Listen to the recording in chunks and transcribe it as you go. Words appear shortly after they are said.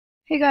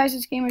Hey guys,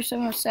 it's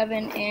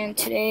Gamer707 and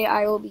today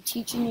I will be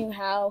teaching you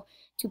how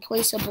to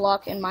place a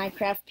block in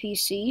Minecraft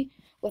PC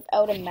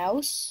without a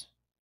mouse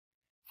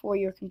for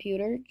your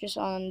computer, just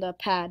on the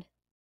pad.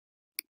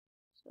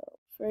 So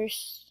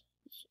first,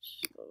 let's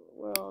just go to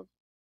world.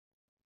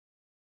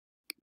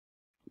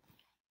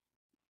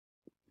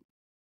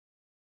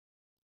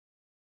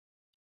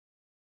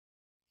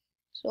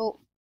 So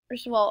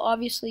first of all,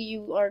 obviously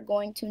you are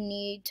going to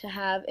need to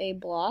have a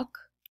block.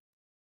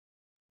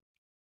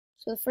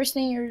 So the first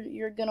thing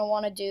you're gonna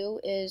want to do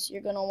is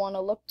you're gonna want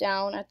to look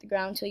down at the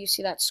ground until you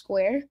see that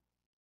square.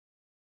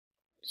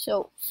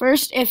 So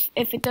first, if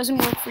it doesn't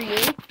work for you,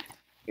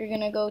 you're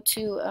gonna go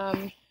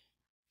to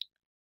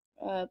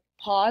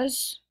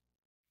pause.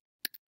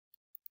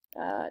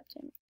 Okay,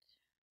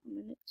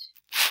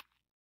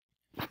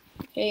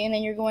 and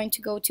then you're going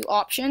to go to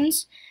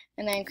options,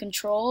 and then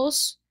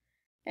controls,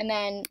 and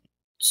then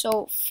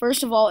so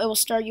first of all, it will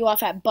start you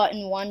off at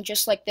button 1,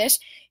 just like this.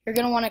 You're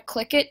gonna want to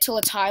click it till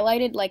it's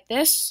highlighted like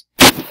this,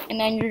 and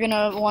then you're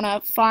gonna want to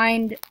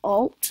find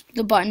Alt,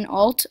 the button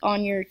Alt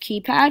on your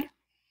keypad,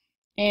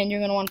 and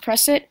you're gonna want to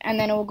press it, and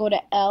then it will go to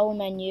L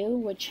menu,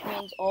 which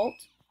means Alt.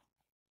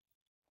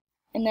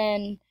 And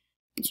then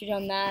once you're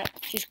done that,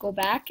 just go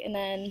back and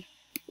then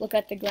look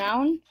at the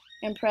ground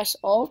and press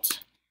Alt,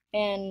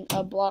 and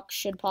a block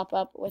should pop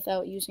up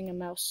without using a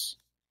mouse.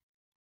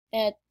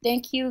 And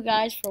thank you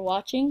guys for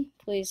watching.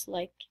 Please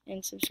like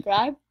and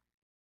subscribe,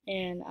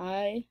 and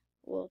I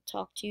will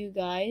talk to you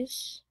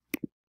guys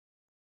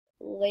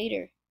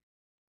later.